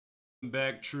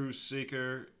Back, True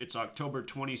Seeker. It's October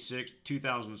 26th,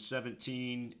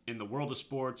 2017. In the world of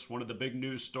sports, one of the big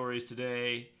news stories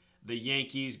today, the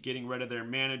Yankees getting rid of their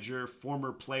manager,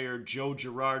 former player Joe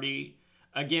Girardi.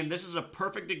 Again, this is a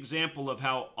perfect example of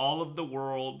how all of the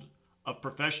world of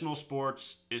professional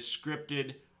sports is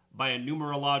scripted by a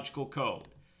numerological code.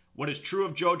 What is true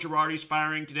of Joe Girardi's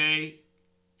firing today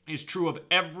is true of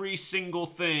every single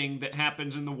thing that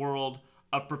happens in the world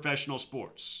of professional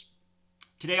sports.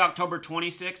 Today, October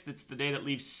 26th, it's the day that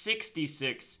leaves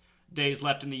 66 days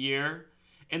left in the year.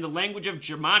 In the language of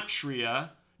gematria,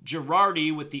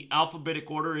 Girardi with the alphabetic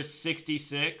order is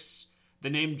 66. The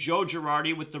name Joe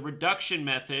Girardi with the reduction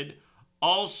method,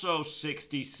 also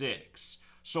 66.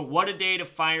 So what a day to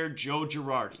fire Joe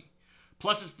Girardi.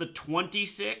 Plus it's the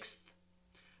 26th.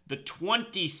 The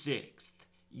 26th.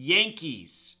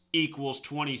 Yankees equals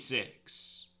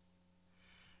 26.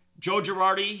 Joe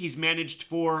Girardi, he's managed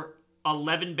for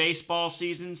 11 baseball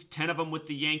seasons, 10 of them with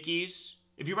the Yankees.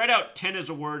 If you write out 10 as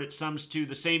a word, it sums to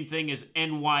the same thing as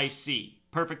NYC.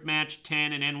 Perfect match,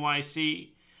 10 and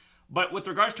NYC. But with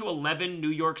regards to 11, New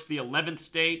York's the 11th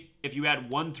state. If you add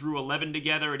 1 through 11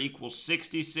 together, it equals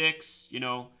 66.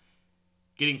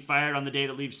 Getting fired on the day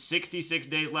that leaves 66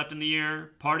 days left in the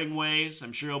year. Parting ways.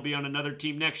 I'm sure he'll be on another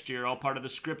team next year, all part of the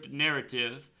scripted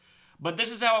narrative. But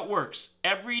this is how it works.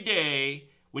 Every day,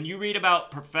 when you read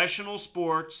about professional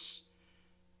sports,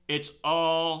 it's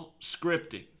all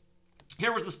scripting.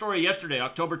 Here was the story yesterday,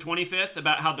 October 25th,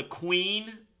 about how the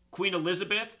Queen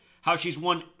Elizabeth, how she's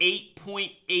won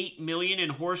 $8.8 million in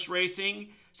horse racing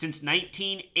since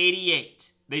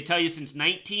 1988. They tell you since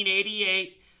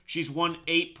 1988, she's won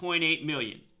 $8.8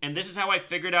 million. And this is how I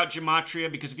figured out gematria,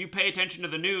 because if you pay attention to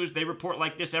the news, they report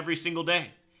like this every single day.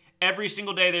 Every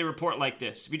single day they report like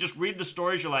this. If you just read the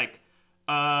stories, you're like,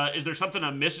 is there something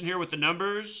I'm missing here with the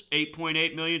numbers?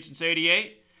 8.8 million since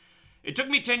 88? It took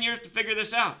me 10 years to figure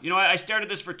this out. I started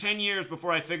this for 10 years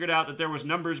before I figured out that there was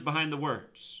numbers behind the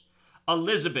words.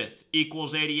 Elizabeth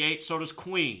equals 88, so does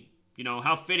Queen.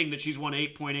 How fitting that she's won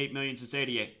 8.8 million since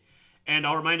 88. And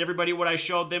I'll remind everybody what I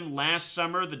showed them last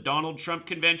summer, the Donald Trump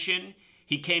convention.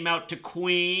 He came out to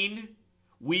Queen,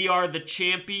 "We are the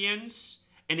champions,"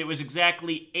 and it was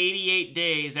exactly 88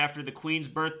 days after the Queen's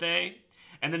birthday.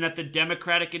 And then at the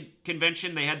Democratic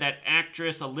convention, they had that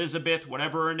actress, Elizabeth,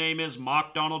 whatever her name is,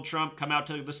 mock Donald Trump, come out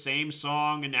to the same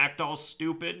song and act all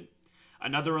stupid.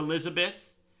 Another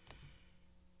Elizabeth.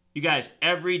 You guys,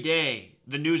 every day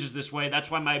the news is this way.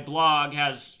 That's why my blog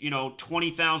has,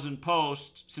 20,000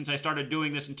 posts since I started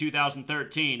doing this in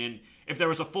 2013. And if there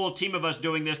was a full team of us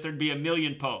doing this, there'd be 1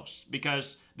 million posts,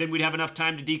 because then we'd have enough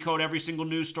time to decode every single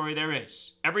news story there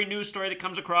is. Every news story that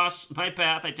comes across my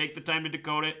path, I take the time to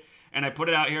decode it. And I put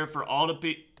it out here for all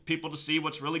the people to see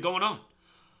what's really going on.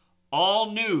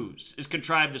 All news is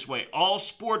contrived this way. All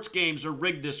sports games are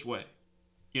rigged this way.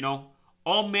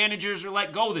 All managers are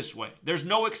let go this way. There's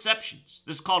no exceptions.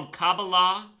 This is called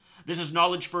Kabbalah. This is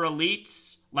knowledge for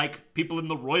elites, like people in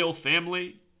the royal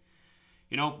family.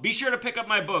 Be sure to pick up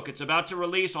my book. It's about to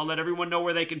release. I'll let everyone know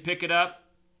where they can pick it up.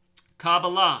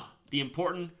 Kabbalah. The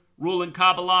important rule in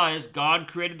Kabbalah is God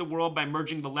created the world by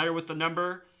merging the letter with the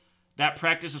number. That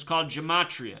practice is called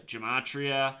gematria.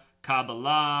 Gematria,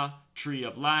 Kabbalah, tree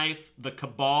of life, the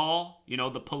cabal,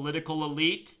 the political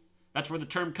elite. That's where the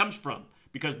term comes from,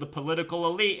 because the political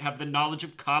elite have the knowledge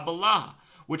of Kabbalah,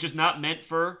 which is not meant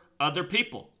for other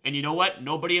people. And you know what?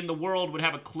 Nobody in the world would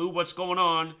have a clue what's going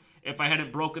on if I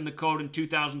hadn't broken the code in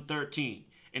 2013.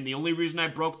 And the only reason I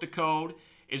broke the code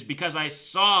is because I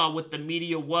saw what the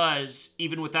media was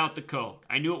even without the code.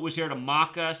 I knew it was here to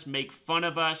mock us, make fun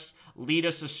of us, lead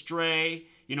us astray,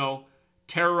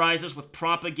 terrorize us with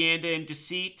propaganda and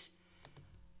deceit.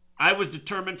 I was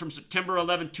determined from September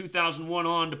 11, 2001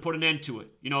 on to put an end to it.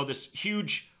 This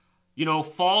huge,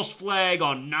 false flag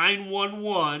on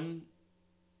 911.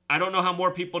 I don't know how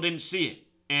more people didn't see it.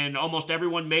 And almost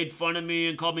everyone made fun of me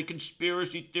and called me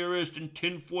conspiracy theorist and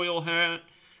tinfoil hat,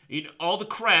 all the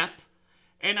crap.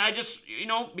 And I just,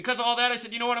 because of all that, I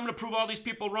said, I'm going to prove all these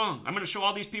people wrong. I'm going to show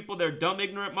all these people they're dumb,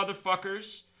 ignorant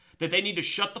motherfuckers, that they need to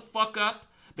shut the fuck up,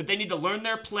 that they need to learn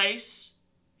their place,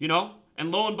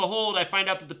 And lo and behold, I find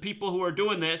out that the people who are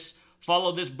doing this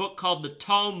follow this book called the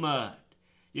Talmud.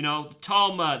 The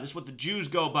Talmud, this is what the Jews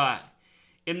go by.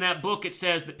 In that book, it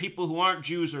says that people who aren't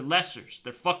Jews are lessers.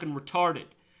 They're fucking retarded.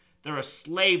 They're a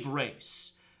slave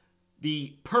race.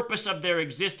 The purpose of their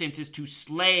existence is to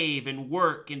slave and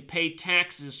work and pay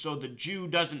taxes so the Jew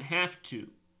doesn't have to,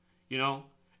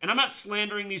 And I'm not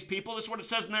slandering these people. This is what it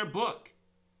says in their book.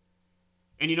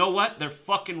 And you know what? They're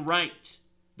fucking right.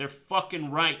 They're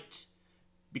fucking right.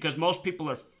 Because most people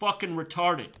are fucking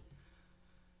retarded.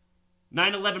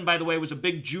 9/11, by the way, was a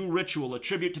big Jew ritual, a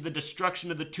tribute to the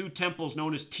destruction of the two temples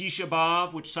known as Tisha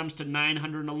B'Av, which sums to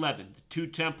 911. The two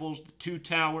temples, the two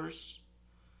towers.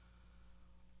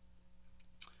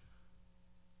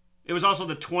 It was also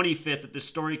the 25th that this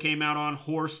story came out on,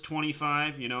 Horse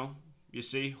 25, you know. You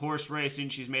see, horse racing,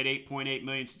 she's made $8.8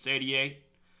 million since 88.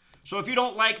 So if you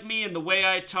don't like me and the way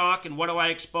I talk and what do I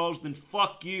expose, then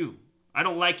fuck you. I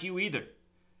don't like you either.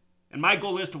 And my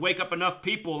goal is to wake up enough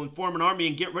people and form an army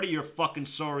and get rid of your fucking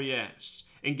sorry ass.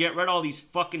 And get rid of all these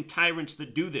fucking tyrants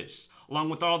that do this. Along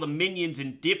with all the minions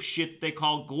and dipshit they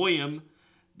call goyim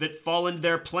that fall into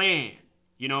their plan.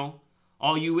 You know?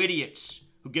 All you idiots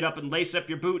who get up and lace up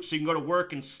your boots so you can go to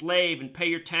work and slave and pay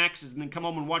your taxes and then come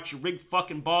home and watch your rigged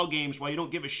fucking ball games while you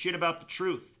don't give a shit about the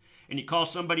truth. And you call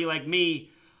somebody like me,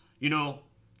 you know,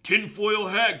 tinfoil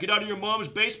hat, get out of your mom's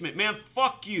basement. Man,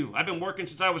 fuck you. I've been working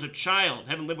since I was a child.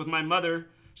 Haven't lived with my mother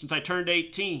since I turned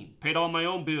 18. Paid all my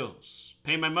own bills.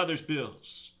 Pay my mother's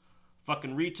bills.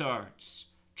 Fucking retards.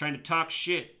 Trying to talk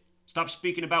shit. Stop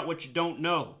speaking about what you don't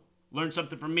know. Learn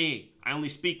something from me. I only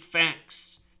speak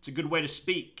facts. It's a good way to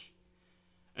speak.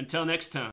 Until next time.